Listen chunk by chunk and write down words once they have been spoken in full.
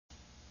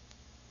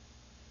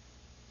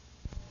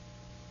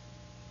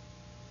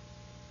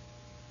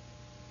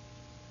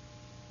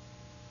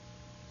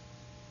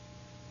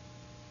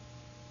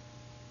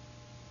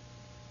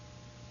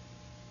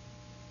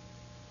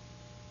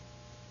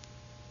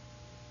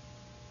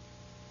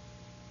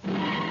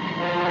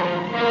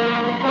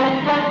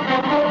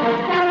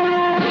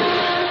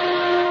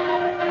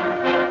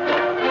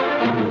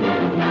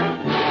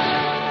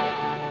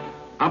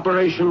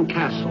Operation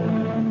Castle,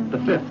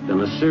 the fifth in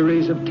a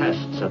series of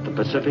tests at the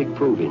Pacific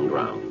Proving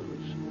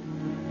Grounds.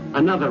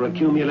 Another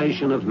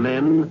accumulation of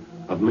men,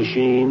 of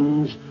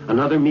machines,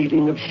 another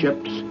meeting of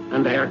ships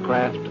and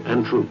aircraft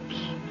and troops.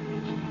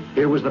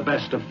 Here was the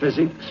best of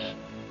physics,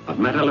 of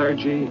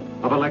metallurgy,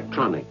 of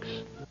electronics.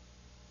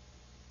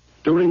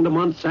 During the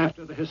months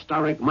after the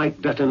historic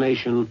Mike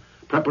detonation,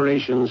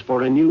 preparations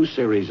for a new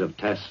series of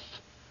tests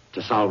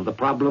to solve the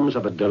problems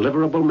of a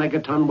deliverable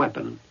megaton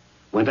weapon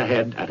went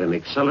ahead at an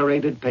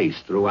accelerated pace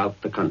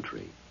throughout the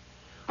country.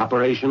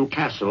 Operation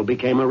Castle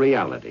became a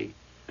reality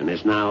and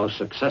is now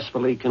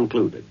successfully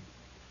concluded.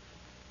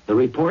 The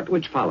report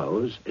which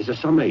follows is a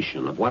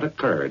summation of what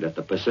occurred at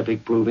the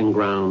Pacific Proving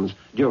Grounds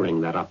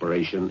during that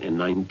operation in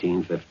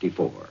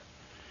 1954.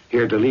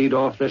 Here to lead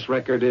off this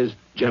record is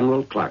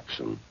General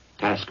Clarkson,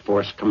 Task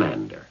Force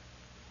Commander.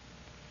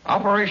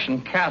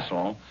 Operation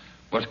Castle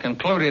was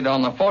concluded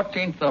on the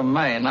 14th of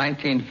May,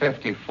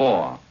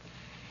 1954.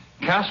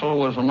 Castle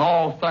was an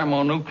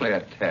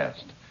all-thermonuclear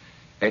test,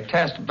 a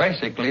test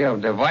basically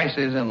of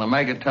devices in the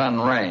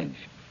megaton range.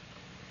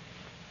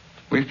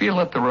 We feel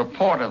that the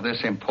report of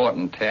this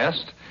important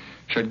test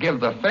should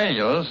give the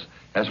failures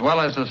as well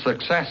as the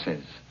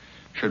successes,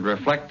 should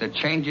reflect the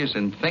changes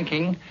in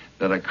thinking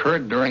that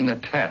occurred during the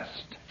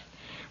test.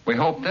 We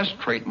hope this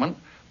treatment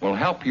will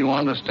help you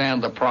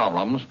understand the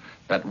problems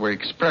that were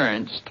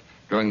experienced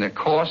during the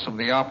course of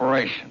the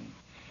operation.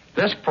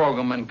 This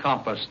program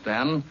encompassed,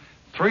 then,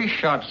 3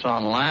 shots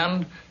on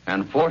land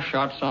and 4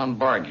 shots on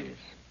barges.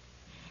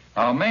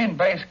 Our main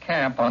base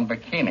camp on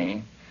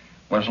Bikini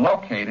was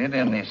located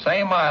in the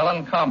same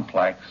island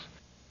complex.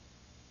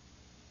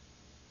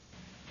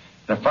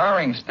 The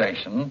firing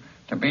station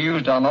to be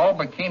used on all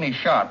Bikini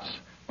shots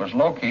was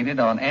located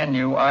on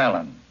NU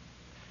Island.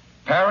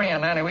 Parry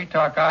and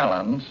Eniwetok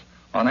Islands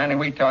on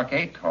Eniwetok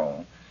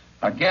Atoll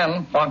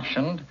again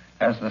functioned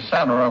as the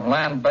center of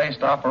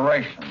land-based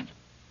operations.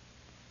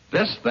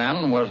 This,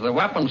 then, was the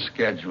weapons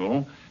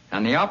schedule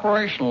and the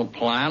operational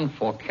plan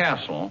for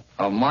Castle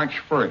of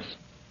March 1st.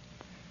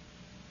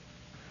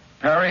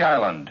 Parry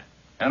Island,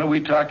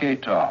 Eniwetok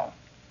Atoll.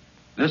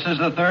 This is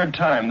the 3rd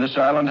time this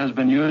island has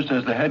been used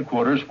as the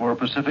headquarters for a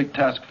Pacific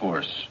Task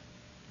Force.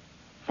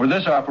 For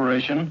this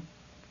operation,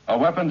 a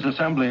weapons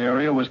assembly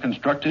area was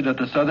constructed at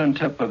the southern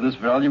tip of this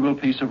valuable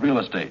piece of real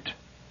estate.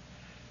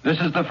 This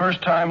is the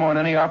first time on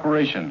any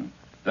operation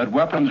that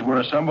weapons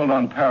were assembled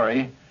on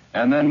Parry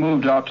and then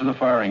moved out to the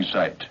firing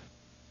site.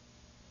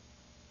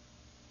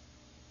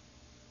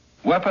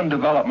 Weapon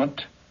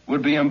development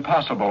would be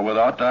impossible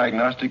without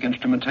diagnostic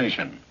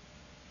instrumentation.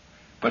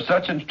 But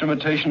such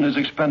instrumentation is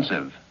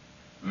expensive,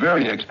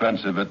 very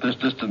expensive at this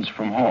distance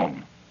from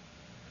home.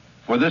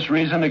 For this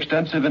reason,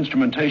 extensive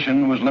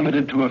instrumentation was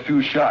limited to a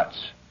few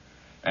shots,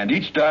 and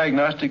each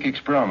diagnostic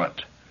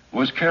experiment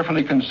was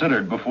carefully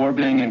considered before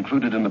being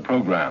included in the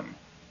program.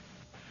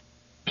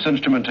 This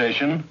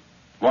instrumentation,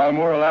 while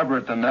more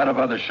elaborate than that of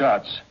other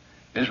shots,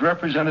 is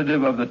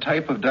representative of the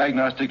type of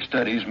diagnostic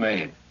studies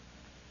made.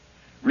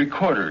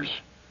 Recorders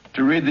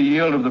to read the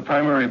yield of the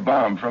primary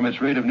bomb from its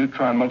rate of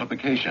neutron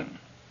multiplication.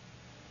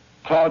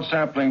 Cloud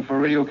sampling for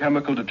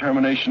radiochemical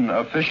determination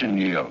of fission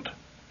yield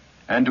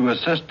and to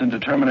assist in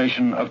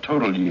determination of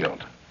total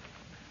yield.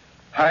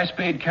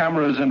 High-speed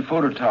cameras and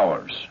photo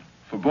towers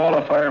for ball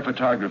of fire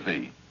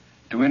photography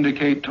to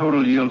indicate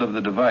total yield of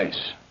the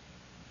device.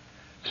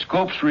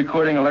 Scopes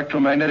recording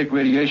electromagnetic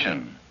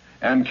radiation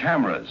and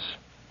cameras,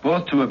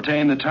 both to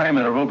obtain the time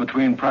interval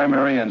between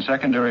primary and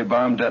secondary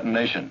bomb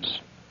detonations.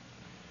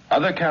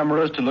 Other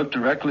cameras to look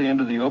directly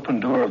into the open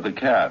door of the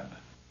cab.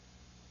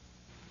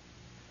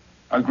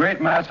 A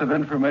great mass of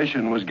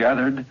information was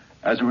gathered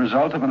as a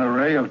result of an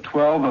array of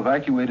 12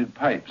 evacuated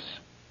pipes.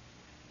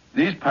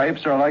 These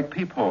pipes are like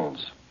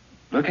peepholes,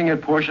 looking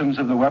at portions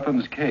of the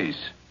weapon's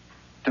case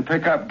to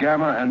pick up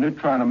gamma and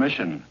neutron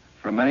emission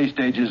from many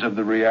stages of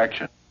the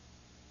reaction.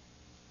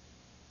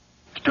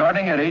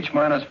 Starting at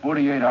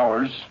H-48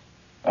 hours,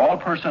 all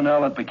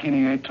personnel at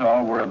Bikini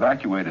Atoll were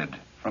evacuated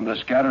from the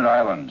scattered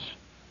islands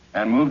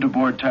and moved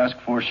aboard task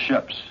force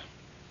ships.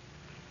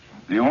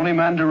 The only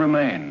men to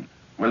remain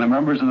were the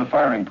members of the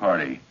firing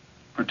party,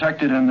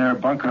 protected in their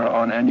bunker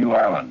on NU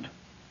Island.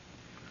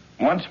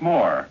 Once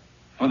more,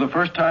 for the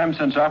first time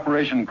since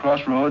Operation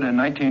Crossroad in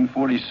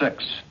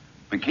 1946,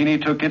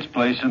 Bikini took its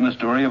place in the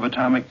story of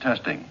atomic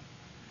testing.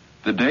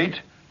 The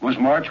date was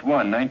March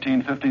 1,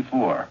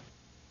 1954.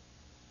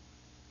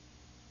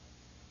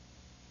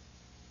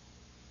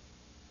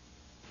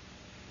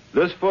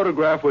 This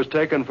photograph was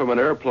taken from an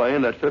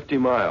airplane at 50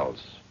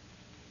 miles.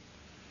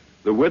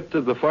 The width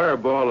of the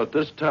fireball at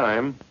this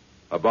time,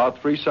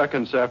 about 3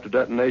 seconds after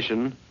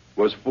detonation,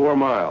 was 4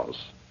 miles.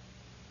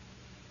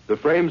 The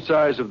frame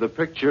size of the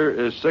picture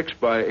is 6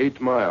 by 8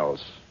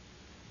 miles.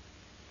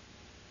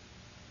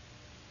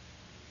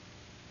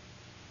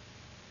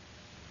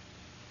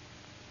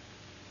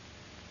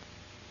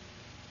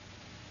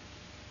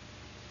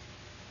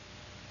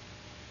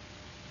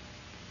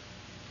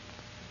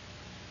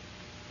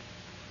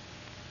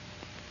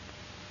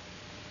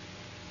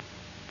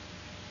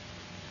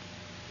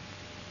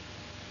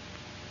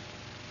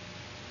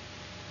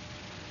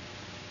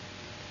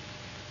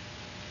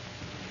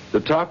 The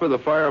top of the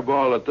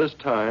fireball at this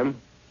time,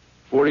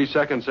 40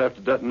 seconds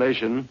after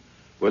detonation,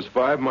 was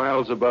 5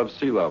 miles above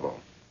sea level.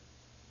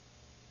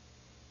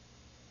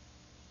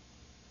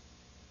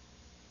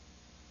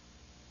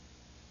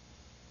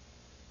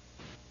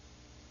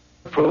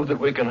 Proved that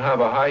we can have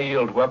a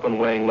high-yield weapon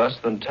weighing less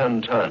than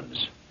 10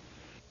 tons.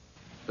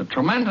 The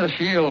tremendous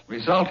yield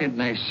resulted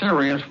in a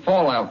serious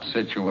fallout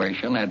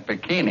situation at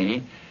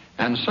Bikini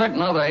and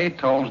certain other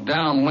atolls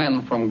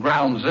downwind from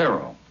ground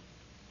zero.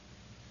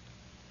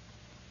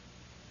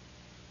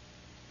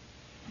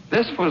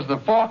 This was the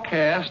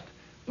forecast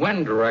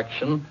wind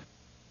direction.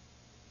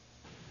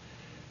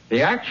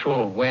 The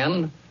actual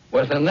wind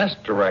was in this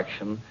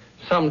direction,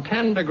 some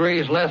 10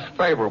 degrees less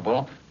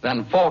favorable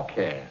than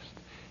forecast.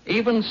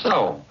 Even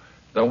so,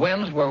 the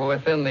winds were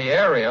within the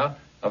area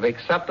of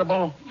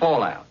acceptable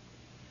fallout.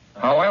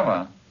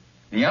 However,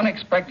 the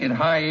unexpected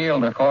high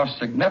yield caused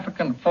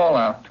significant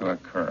fallout to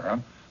occur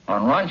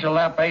on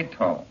Rongelap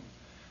Atoll,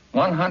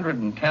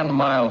 110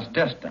 miles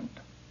distant,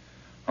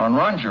 on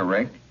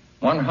Rongerik,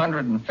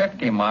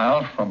 150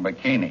 miles from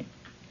Bikini,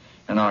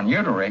 and on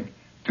Uterik,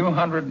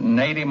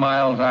 280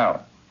 miles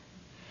out.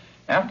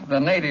 After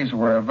the natives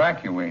were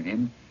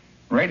evacuated,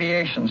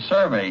 radiation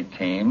survey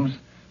teams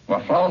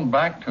were flown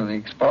back to the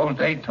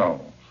exposed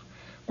atolls,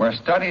 where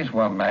studies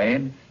were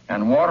made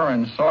and water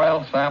and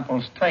soil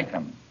samples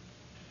taken.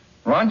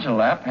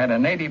 Rongelap had a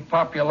native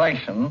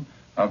population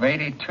of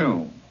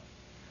 82.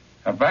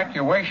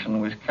 Evacuation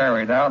was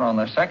carried out on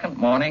the second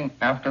morning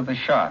after the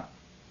shot.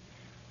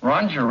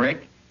 Rongerik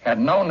had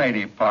no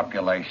native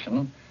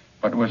population,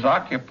 but was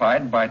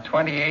occupied by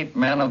 28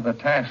 men of the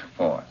task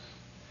force.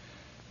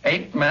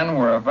 8 men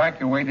were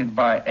evacuated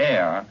by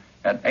air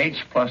at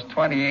H plus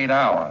 28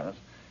 hours,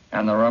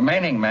 and the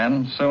remaining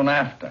men soon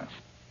after.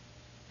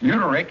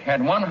 Uterik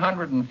had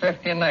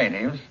 150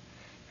 natives,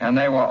 and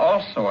they were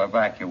also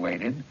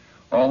evacuated,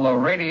 although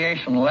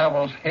radiation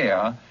levels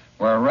here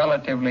were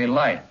relatively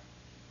light.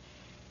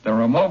 The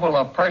removal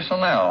of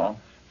personnel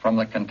from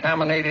the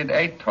contaminated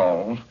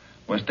atolls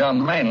was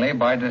done mainly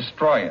by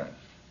destroyers.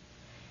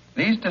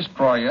 These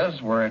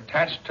destroyers were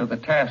attached to the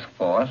task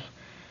force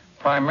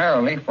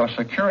primarily for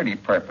security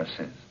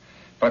purposes,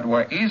 but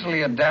were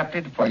easily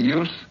adapted for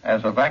use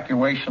as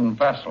evacuation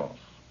vessels.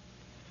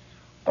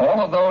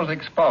 All of those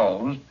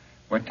exposed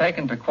were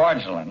taken to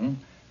Kwajalein,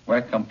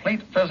 where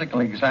complete physical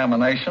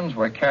examinations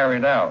were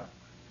carried out.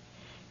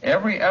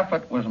 Every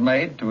effort was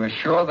made to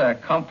assure their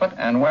comfort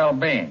and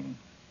well-being.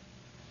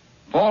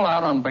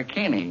 Fallout on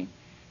Bikini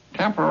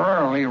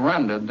temporarily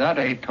rendered that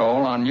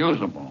atoll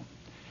unusable.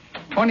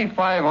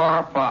 25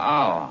 R per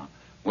hour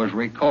was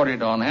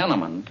recorded on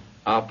Eneman,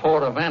 our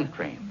port of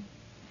entry.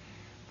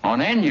 On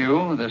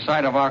NU, the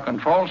site of our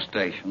control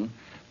station,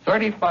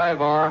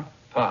 35 R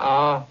per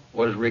hour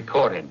was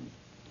recorded.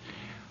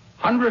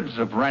 Hundreds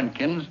of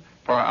Roentgens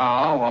per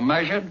hour were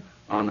measured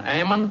on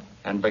Aman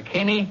and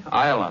Bikini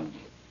Islands.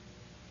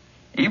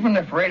 Even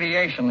if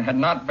radiation had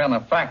not been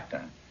a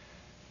factor,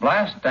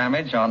 blast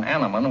damage on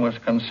Eneman was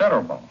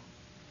considerable.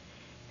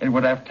 It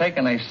would have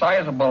taken a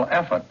sizable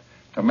effort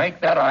to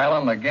make that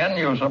island again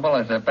usable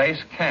as a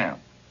base camp.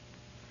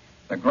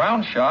 The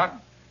ground shock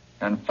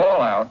and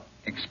fallout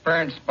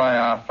experienced by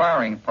our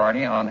firing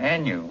party on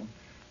NU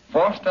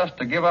forced us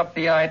to give up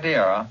the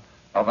idea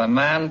of a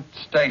manned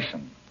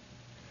station.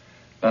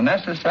 The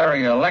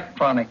necessary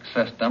electronic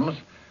systems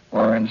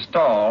were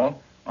installed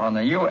on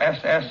the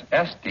USS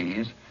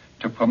Estes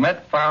to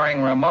permit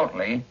firing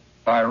remotely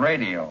by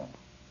radio.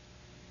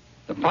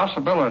 The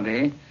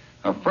possibility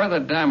of further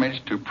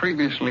damage to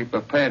previously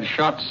prepared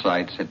shot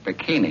sites at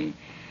Bikini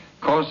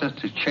caused us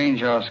to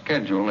change our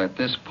schedule at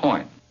this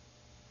point.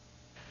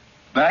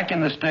 Back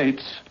in the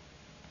States,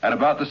 at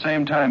about the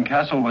same time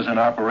Castle was in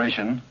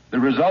operation, the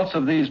results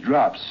of these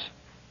drops,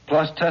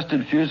 plus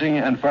tested fusing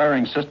and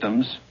firing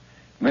systems,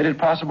 made it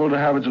possible to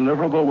have a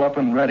deliverable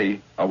weapon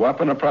ready, a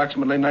weapon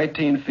approximately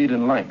 19 feet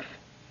in length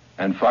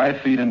and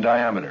 5 feet in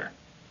diameter.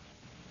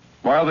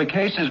 While the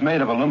case is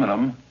made of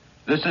aluminum,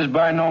 this is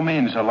by no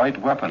means a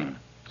light weapon,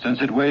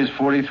 since it weighs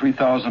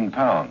 43,000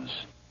 pounds.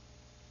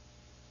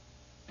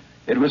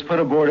 It was put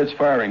aboard its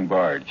firing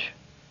barge.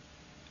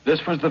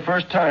 This was the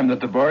first time that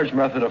the barge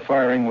method of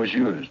firing was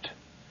used.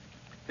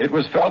 It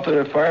was felt that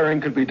if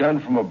firing could be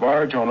done from a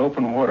barge on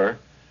open water,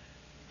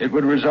 it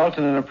would result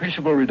in an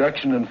appreciable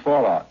reduction in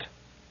fallout,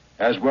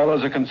 as well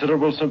as a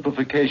considerable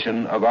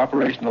simplification of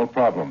operational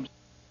problems.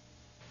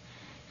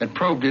 It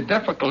proved a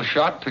difficult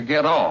shot to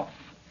get off.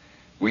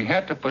 We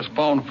had to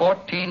postpone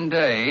 14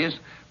 days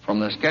from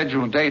the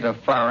scheduled date of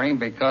firing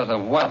because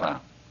of weather.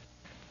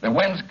 The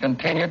winds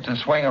continued to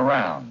swing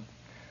around,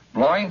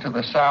 blowing to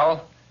the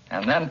south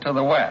and then to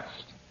the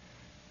west.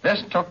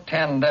 This took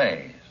 10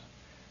 days.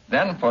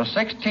 Then for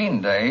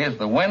 16 days,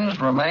 the winds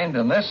remained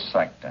in this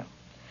sector.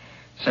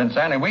 Since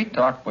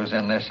Eniwetok was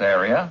in this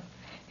area,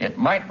 it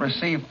might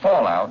receive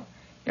fallout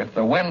if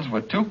the winds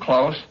were too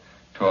close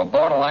to a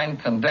borderline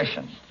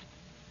condition.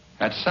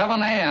 At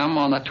 7 a.m.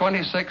 on the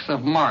 26th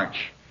of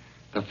March,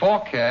 the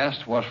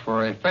forecast was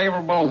for a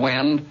favorable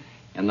wind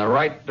in the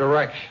right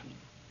direction.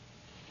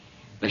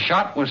 The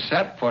shot was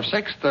set for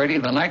 6:30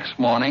 the next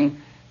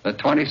morning, the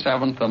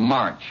 27th of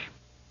March.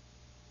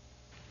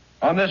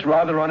 On this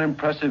rather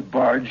unimpressive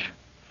barge,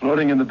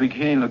 floating in the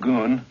Bikini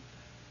Lagoon,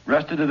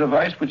 rested a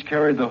device which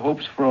carried the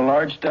hopes for a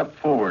large step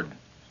forward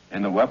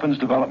in the weapons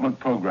development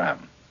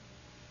program.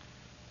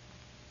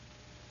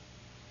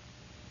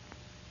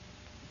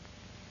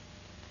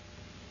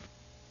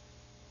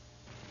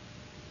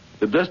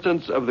 The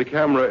distance of the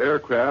camera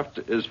aircraft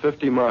is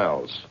 50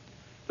 miles.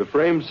 The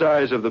frame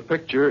size of the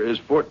picture is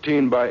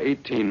 14 by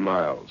 18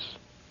 miles.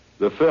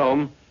 The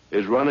film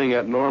is running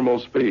at normal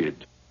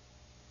speed.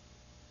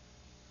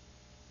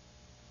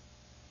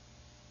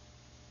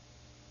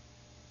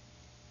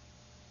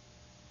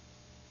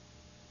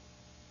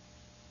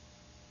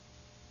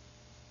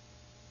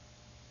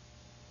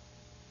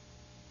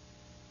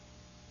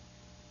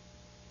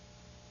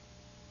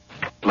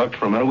 Looked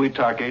from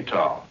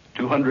Atoll,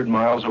 200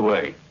 miles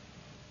away.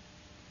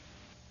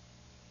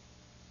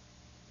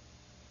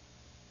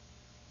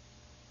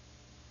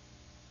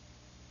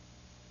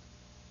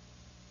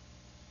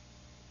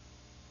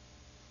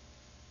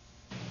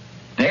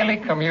 Daily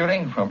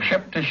commuting from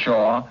ship to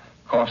shore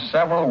cost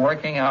several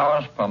working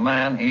hours per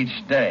man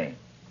each day.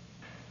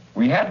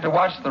 We had to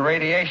watch the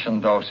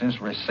radiation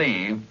doses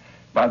received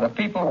by the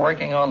people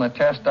working on the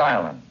test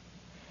island.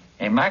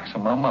 A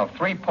maximum of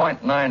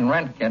 3.9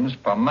 Roentgens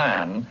per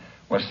man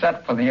was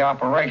set for the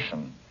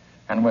operation,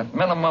 and with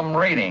minimum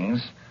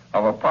readings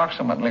of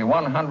approximately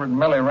 100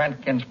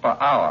 milliroentgens per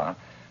hour,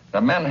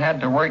 the men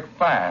had to work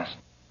fast.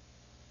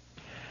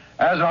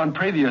 As on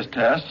previous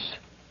tests,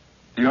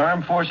 the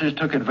armed forces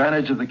took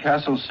advantage of the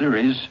Castle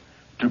series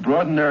to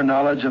broaden their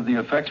knowledge of the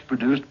effects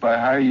produced by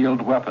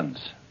high-yield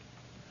weapons.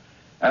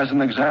 As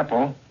an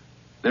example,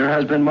 there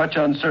has been much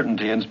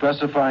uncertainty in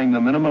specifying the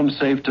minimum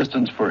safe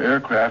distance for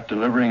aircraft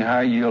delivering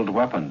high-yield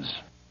weapons.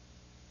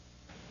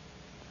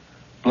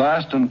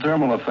 Blast and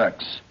thermal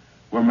effects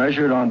were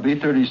measured on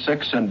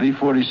B-36 and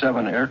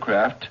B-47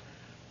 aircraft,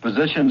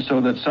 positioned so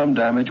that some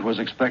damage was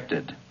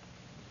expected.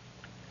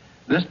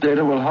 This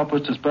data will help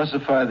us to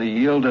specify the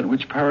yield at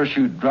which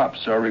parachute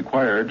drops are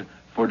required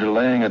for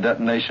delaying a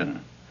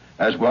detonation,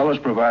 as well as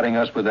providing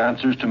us with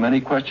answers to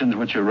many questions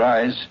which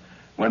arise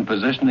when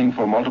positioning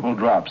for multiple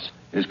drops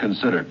is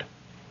considered.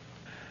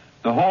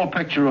 The whole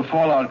picture of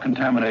fallout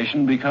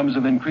contamination becomes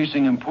of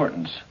increasing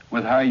importance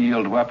with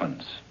high-yield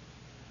weapons.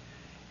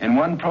 In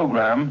one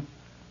program,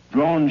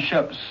 drone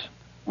ships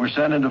were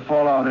sent into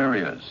fallout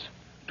areas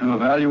to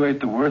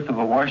evaluate the worth of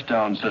a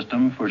washdown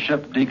system for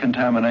ship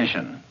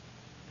decontamination.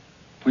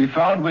 We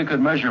found we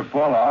could measure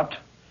fallout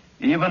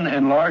even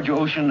in large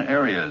ocean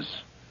areas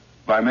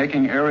by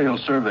making aerial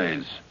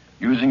surveys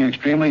using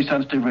extremely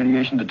sensitive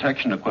radiation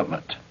detection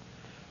equipment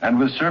and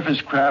with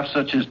surface craft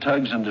such as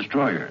tugs and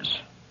destroyers.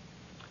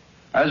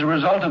 As a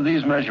result of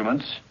these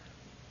measurements,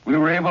 we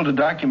were able to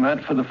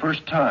document for the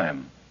first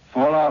time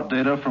fallout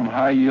data from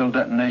high-yield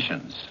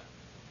detonations.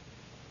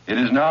 It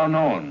is now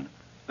known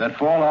that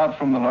fallout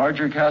from the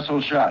larger Castle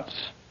shots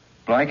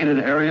blanketed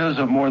areas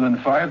of more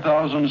than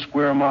 5,000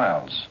 square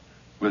miles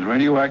with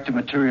radioactive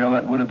material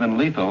that would have been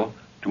lethal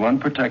to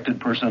unprotected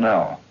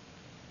personnel.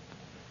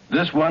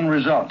 This one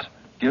result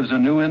gives a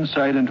new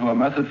insight into a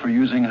method for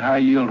using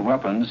high-yield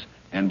weapons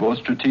in both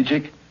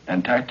strategic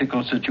and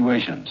tactical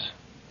situations.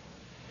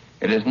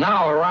 It is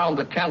now around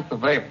the 10th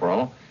of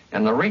April,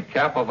 and the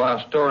recap of our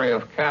story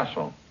of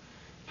Castle.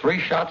 3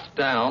 shots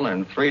down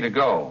and 3 to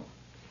go.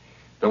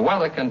 The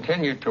weather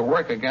continued to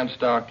work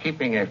against our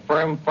keeping a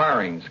firm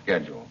firing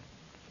schedule.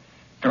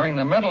 During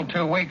the middle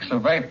 2 weeks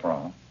of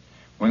April,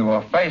 we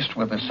were faced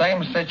with the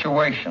same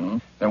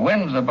situation. The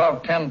winds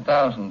above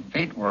 10,000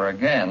 feet were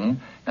again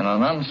in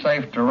an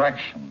unsafe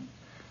direction.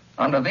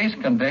 Under these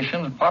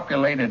conditions,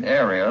 populated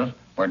areas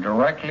were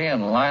directly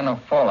in line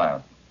of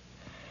fallout.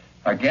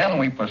 Again,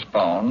 we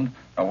postponed,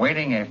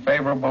 awaiting a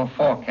favorable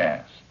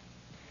forecast.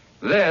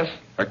 This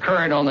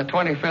occurred on the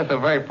 25th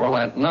of April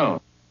at noon.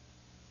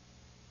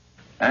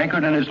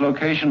 Anchored in his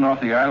location off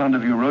the island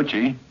of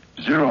Urochi,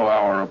 0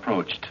 hour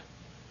approached.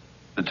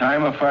 The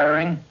time of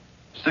firing,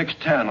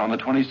 6:10 on the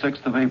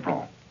 26th of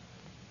April.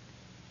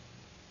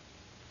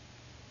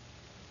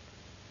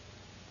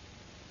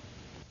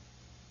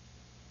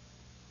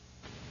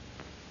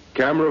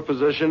 Camera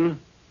position,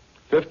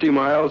 50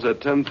 miles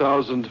at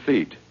 10,000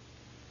 feet.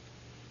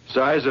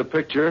 Size of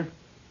picture,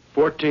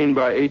 14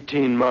 by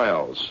 18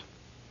 miles.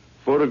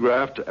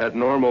 Photographed at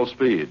normal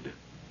speed.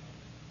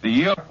 The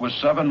yield was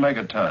 7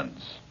 megatons.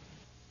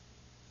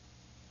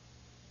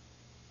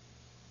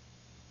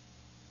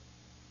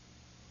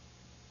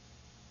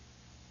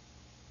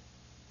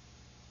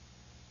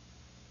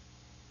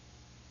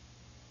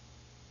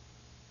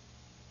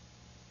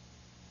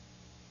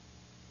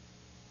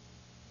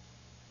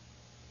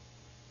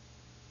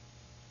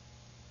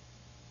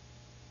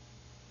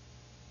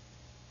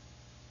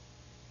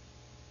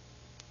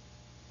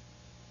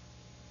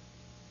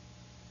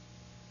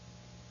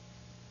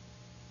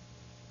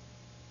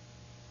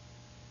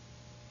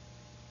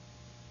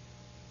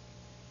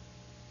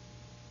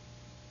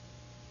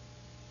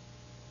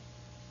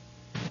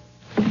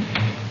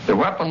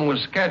 weapon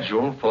was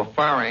scheduled for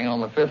firing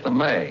on the 5th of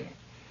May.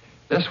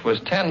 This was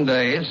 10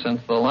 days since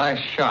the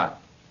last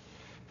shot.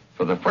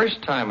 For the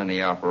first time in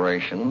the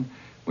operation,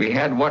 we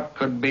had what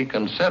could be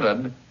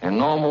considered a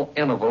normal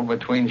interval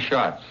between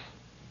shots.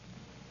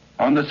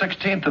 On the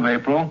 16th of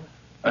April,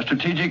 a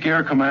Strategic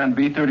Air Command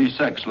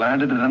B-36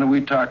 landed at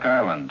Eniwetok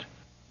Island.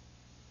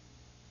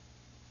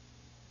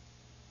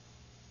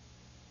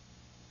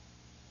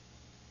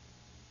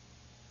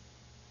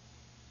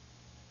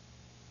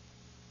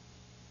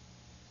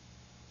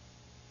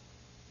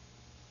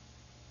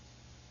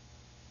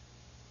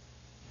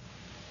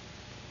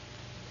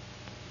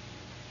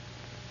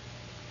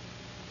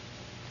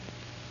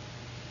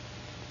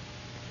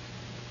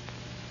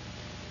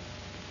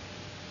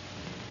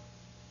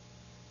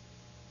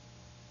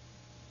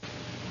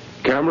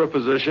 Camera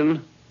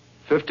position,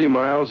 50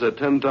 miles at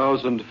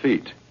 10,000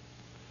 feet.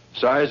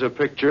 Size of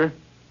picture,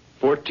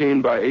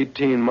 14 by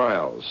 18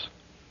 miles.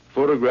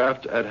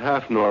 Photographed at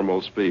half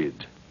normal speed.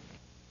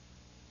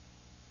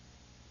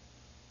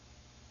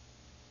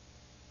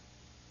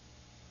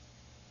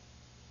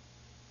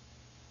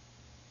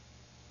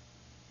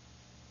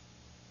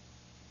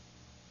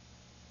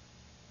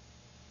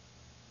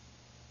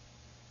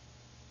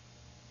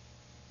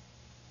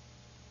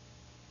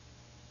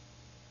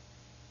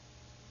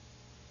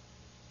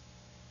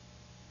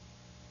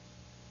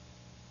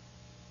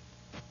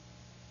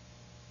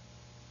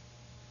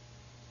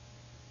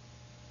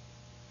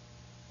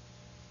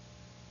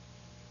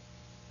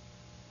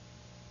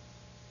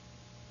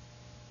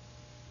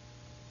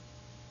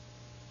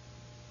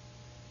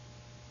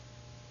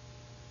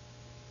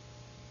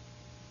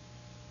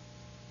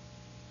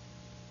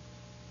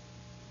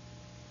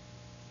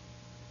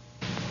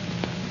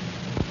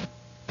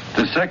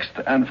 The sixth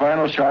and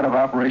final shot of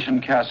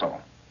Operation Castle.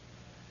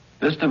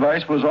 This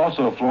device was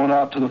also flown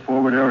out to the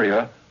forward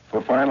area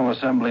for final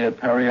assembly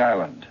at Perry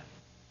Island.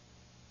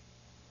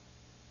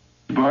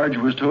 The barge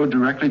was towed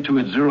directly to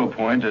its 0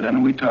 point at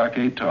Eniwetok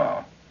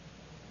Atoll.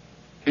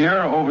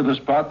 Here, over the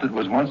spot that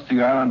was once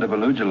the island of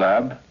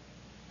Alujilab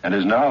and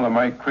is now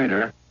Lamite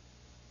Crater,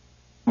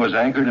 was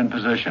anchored in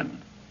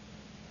position.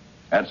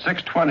 At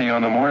 6:20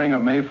 on the morning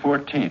of May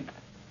 14th,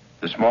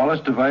 the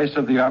smallest device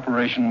of the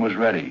operation was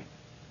ready.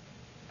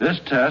 This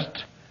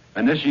test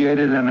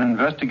initiated an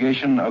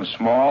investigation of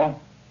small,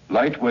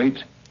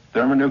 lightweight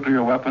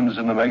thermonuclear weapons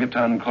in the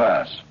megaton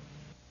class.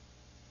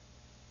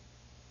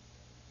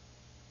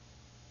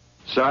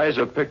 Size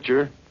of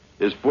picture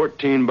is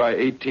 14 by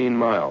 18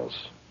 miles.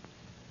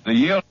 The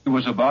yield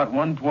was about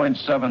 1.7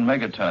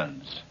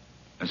 megatons,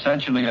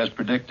 essentially as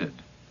predicted.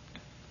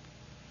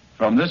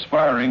 From this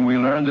firing, we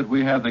learned that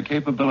we have the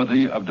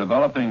capability of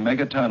developing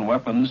megaton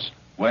weapons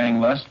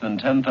weighing less than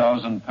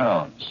 10,000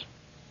 pounds.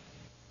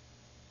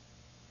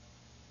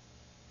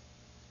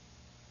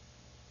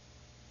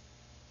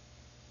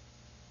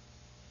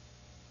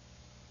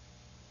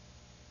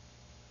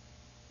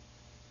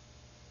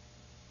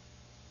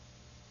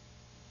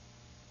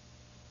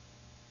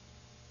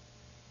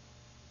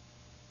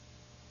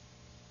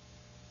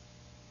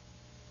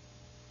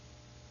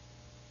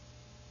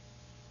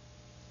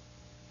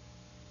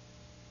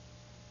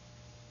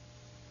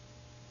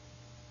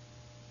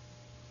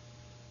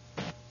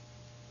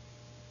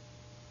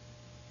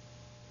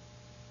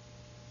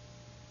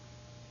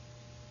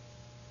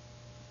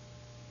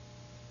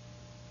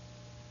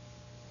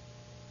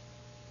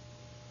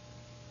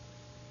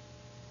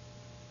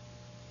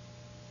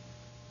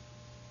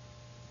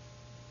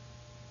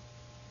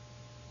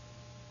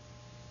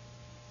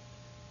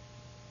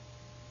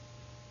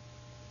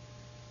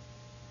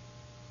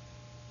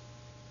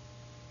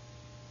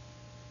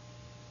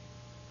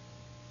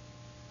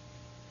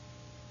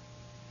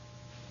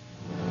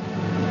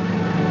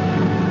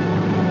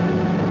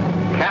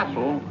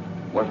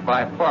 Was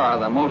by far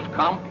the most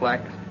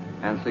complex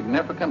and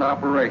significant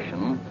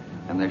operation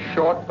in the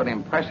short but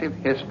impressive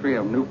history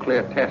of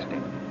nuclear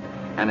testing,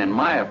 and in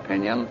my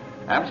opinion,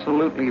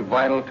 absolutely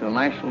vital to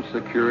national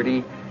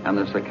security and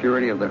the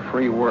security of the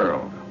free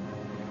world.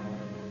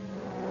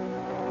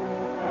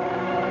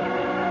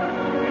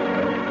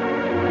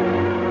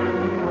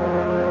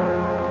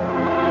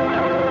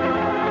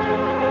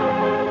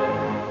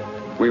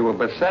 We were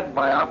beset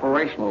by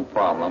operational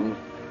problems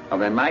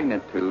of a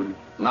magnitude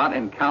not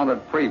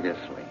encountered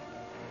previously.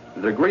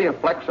 The degree of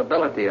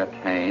flexibility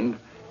attained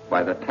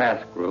by the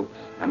task groups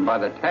and by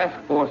the task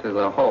force as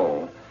a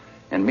whole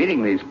in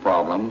meeting these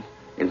problems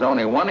is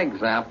only one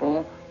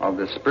example of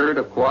the spirit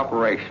of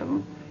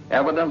cooperation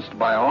evidenced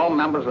by all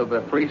members of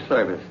the free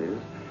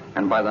services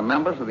and by the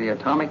members of the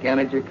Atomic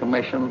Energy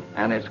Commission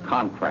and its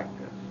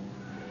contractors.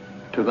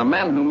 To the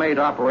men who made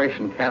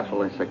Operation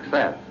Castle a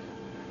success,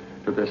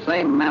 to the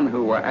same men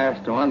who were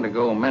asked to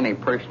undergo many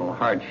personal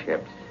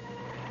hardships,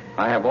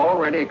 I have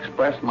already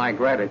expressed my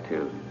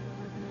gratitude.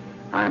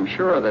 I am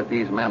sure that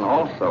these men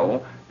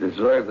also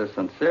deserve the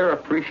sincere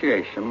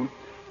appreciation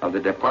of the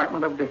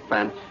Department of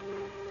Defense,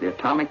 the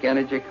Atomic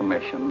Energy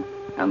Commission,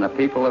 and the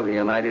people of the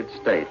United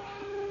States.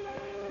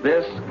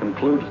 This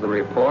concludes the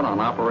report on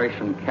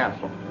Operation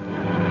Castle.